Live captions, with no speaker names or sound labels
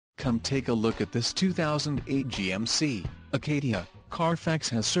Come take a look at this 2008 GMC Acadia. Carfax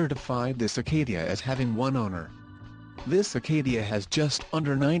has certified this Acadia as having one owner. This Acadia has just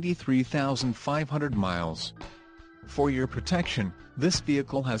under 93,500 miles. For your protection, this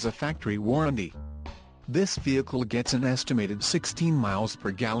vehicle has a factory warranty. This vehicle gets an estimated 16 miles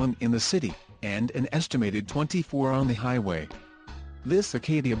per gallon in the city, and an estimated 24 on the highway. This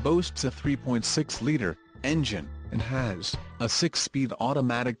Acadia boasts a 3.6-liter engine, and has a 6-speed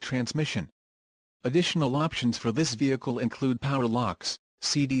automatic transmission. Additional options for this vehicle include power locks,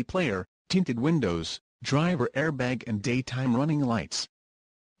 CD player, tinted windows, driver airbag and daytime running lights.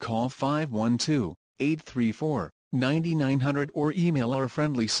 Call 512-834-9900 or email our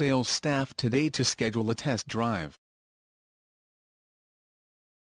friendly sales staff today to schedule a test drive.